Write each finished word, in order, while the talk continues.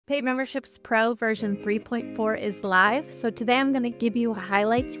Paid Memberships Pro version 3.4 is live, so today I'm going to give you a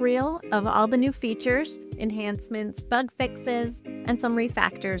highlights reel of all the new features, enhancements, bug fixes, and some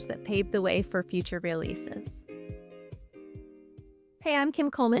refactors that pave the way for future releases. Hey, I'm Kim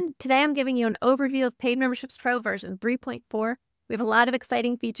Coleman. Today I'm giving you an overview of Paid Memberships Pro version 3.4. We have a lot of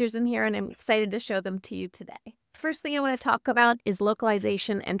exciting features in here, and I'm excited to show them to you today. First thing I want to talk about is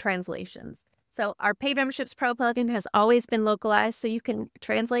localization and translations. So our Paid Memberships Pro plugin has always been localized, so you can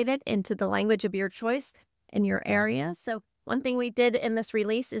translate it into the language of your choice in your area. So one thing we did in this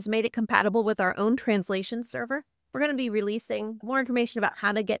release is made it compatible with our own translation server. We're going to be releasing more information about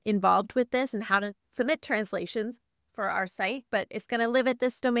how to get involved with this and how to submit translations for our site, but it's going to live at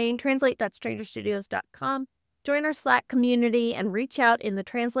this domain, translate.strangerstudios.com. Join our Slack community and reach out in the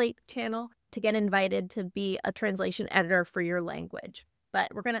Translate channel to get invited to be a translation editor for your language.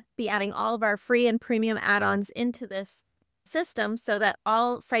 But we're going to be adding all of our free and premium add-ons into this system so that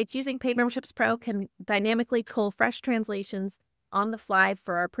all sites using Paid Memberships Pro can dynamically pull fresh translations on the fly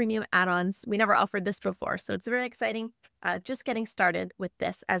for our premium add-ons. We never offered this before, so it's very exciting. Just getting started with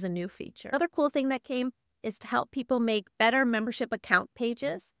this as a new feature. Another cool thing that came is to help people make better membership account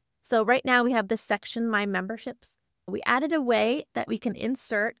pages. So right now we have this section, My Memberships. We added a way that we can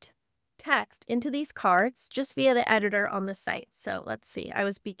insert text into these cards just via the editor on the site. So let's see, I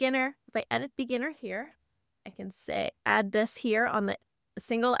was beginner. If I edit beginner here, I can say add this here on the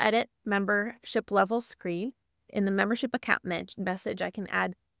single edit membership level screen. In the membership account message, I can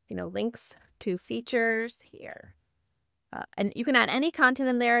add, links to features here. And you can add any content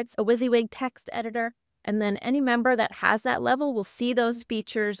in there. It's a WYSIWYG text editor. And then any member that has that level will see those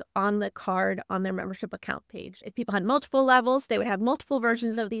features on the card on their membership account page. If people had multiple levels, they would have multiple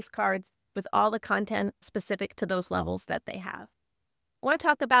versions of these cards with all the content specific to those levels that they have. I want to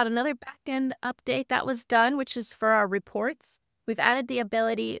talk about another backend update that was done, which is for our reports. We've added the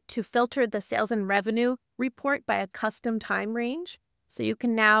ability to filter the sales and revenue report by a custom time range. So you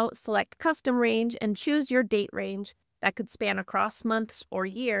can now select custom range and choose your date range that could span across months or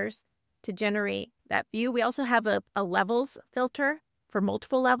years to generate that view. We also have a levels filter for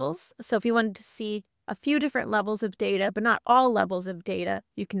multiple levels. So if you wanted to see a few different levels of data, but not all levels of data,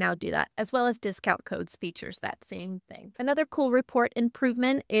 you can now do that, as well as discount codes features that same thing. Another cool report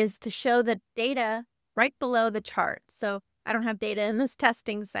improvement is to show the data right below the chart. So I don't have data in this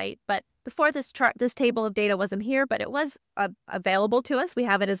testing site, but before this chart, this table of data wasn't here, but it was available to us. We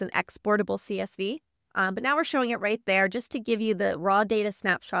have it as an exportable CSV. But now we're showing it right there just to give you the raw data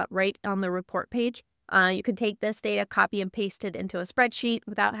snapshot right on the report page. You can take this data, copy and paste it into a spreadsheet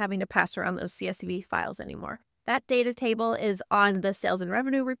without having to pass around those CSV files anymore. That data table is on the sales and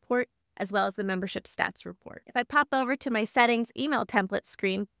revenue report as well as the membership stats report. If I pop over to my settings email template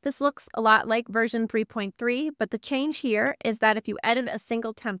screen, this looks a lot like version 3.3, but the change here is that if you edit a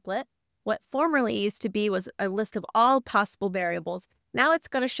single template, what formerly used to be was a list of all possible variables. Now it's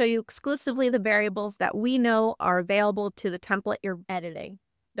going to show you exclusively the variables that we know are available to the template you're editing.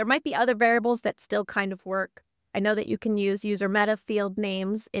 There might be other variables that still kind of work. I know that you can use user meta field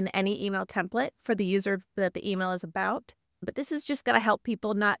names in any email template for the user that the email is about. But this is just going to help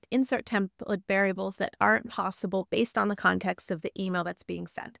people not insert template variables that aren't possible based on the context of the email that's being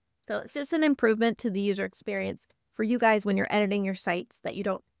sent. So it's just an improvement to the user experience for you guys when you're editing your sites, that you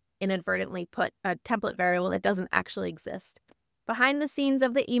don't inadvertently put a template variable that doesn't actually exist. Behind the scenes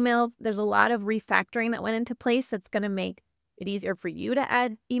of the email, there's a lot of refactoring that went into place that's going to make it easier for you to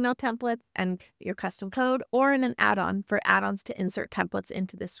add email templates and your custom code, or in an add-on for add-ons to insert templates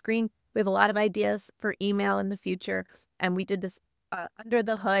into the screen. We have a lot of ideas for email in the future, and we did this under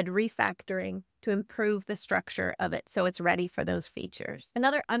the hood refactoring to improve the structure of it so it's ready for those features.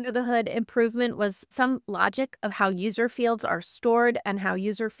 Another under the hood improvement was some logic of how user fields are stored and how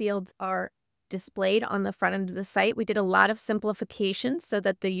user fields are displayed on the front end of the site. We did a lot of simplification so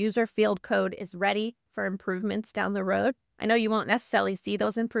that the user field code is ready for improvements down the road. I know you won't necessarily see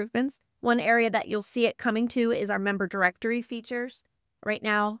those improvements. One area that you'll see it coming to is our member directory features. Right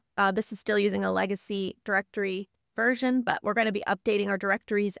now, this is still using a legacy directory version, but we're going to be updating our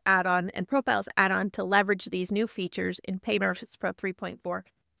directories add-on and profiles add-on to leverage these new features in Paid Memberships Pro 3.4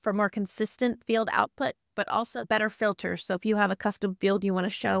 for more consistent field output, but also better filters. So if you have a custom field you want to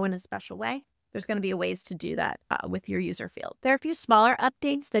show in a special way, there's going to be ways to do that with your user field. There are a few smaller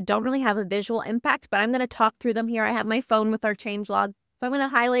updates that don't really have a visual impact, but I'm going to talk through them here. I have my phone with our changelog, so I'm going to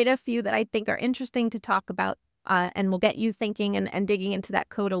highlight a few that I think are interesting to talk about and will get you thinking and digging into that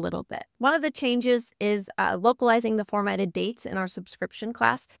code a little bit. One of the changes is localizing the formatted dates in our subscription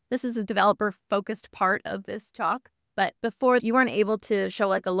class. This is a developer-focused part of this talk, but before you weren't able to show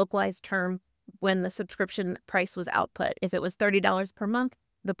like a localized term when the subscription price was output. If it was $30 per month,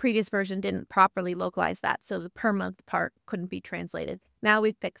 the previous version didn't properly localize that, so the per month part couldn't be translated. Now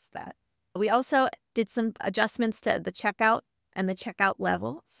we fixed that. We also did some adjustments to the checkout and the checkout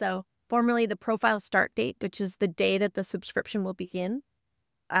level. So formerly the profile start date, which is the day that the subscription will begin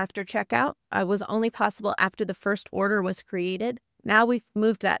after checkout, was only possible after the first order was created. Now we've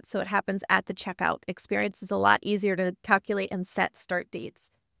moved that so it happens at the checkout. Experience is a lot easier to calculate and set start dates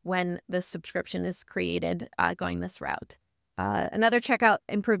when the subscription is created going this route. Another checkout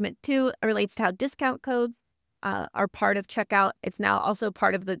improvement too relates to how discount codes are part of checkout. It's now also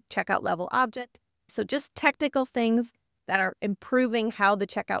part of the checkout level object. So just technical things that are improving how the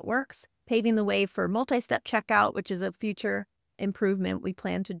checkout works, paving the way for multi-step checkout, which is a future improvement we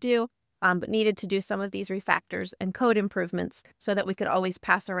plan to do, but needed to do some of these refactors and code improvements so that we could always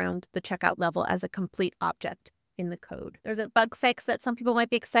pass around the checkout level as a complete object in the code. There's a bug fix that some people might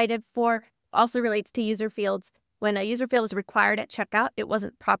be excited for, also relates to user fields. When a user field is required at checkout, it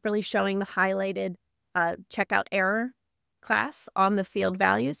wasn't properly showing the highlighted checkout error class on the field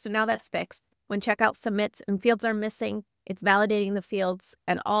values. So now that's fixed. When checkout submits and fields are missing, it's validating the fields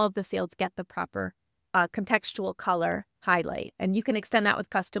and all of the fields get the proper contextual color highlight. And you can extend that with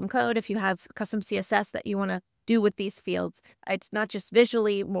custom code if you have custom CSS that you want to do with these fields. It's not just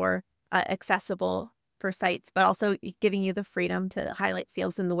visually more accessible for sites, but also giving you the freedom to highlight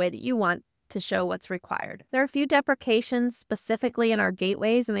fields in the way that you want to show what's required. There are a few deprecations specifically in our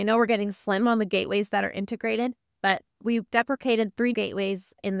gateways, and I know we're getting slim on the gateways that are integrated, but we've deprecated 3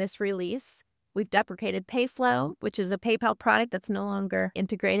 gateways in this release. We've deprecated Payflow, which is a PayPal product that's no longer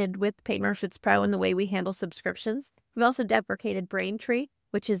integrated with Paid Memberships Pro in the way we handle subscriptions. We've also deprecated Braintree,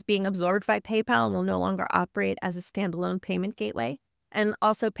 which is being absorbed by PayPal and will no longer operate as a standalone payment gateway. And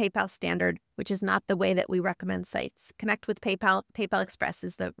also PayPal Standard, which is not the way that we recommend sites connect with PayPal. PayPal Express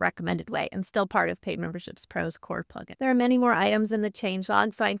is the recommended way and still part of Paid Memberships Pro's core plugin. There are many more items in the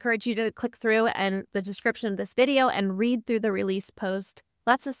changelog, so I encourage you to click through and the description of this video and read through the release post.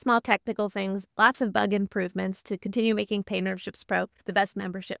 Lots of small technical things, lots of bug improvements to continue making Paid Memberships Pro the best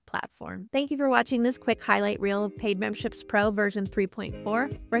membership platform. Thank you for watching this quick highlight reel of Paid Memberships Pro version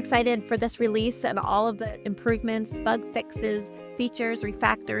 3.4. We're excited for this release and all of the improvements, bug fixes, features,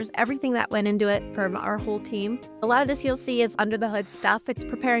 refactors, everything that went into it from our whole team. A lot of this you'll see is under the hood stuff. It's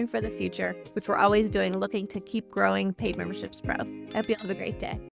preparing for the future, which we're always doing, looking to keep growing Paid Memberships Pro. I hope you have a great day.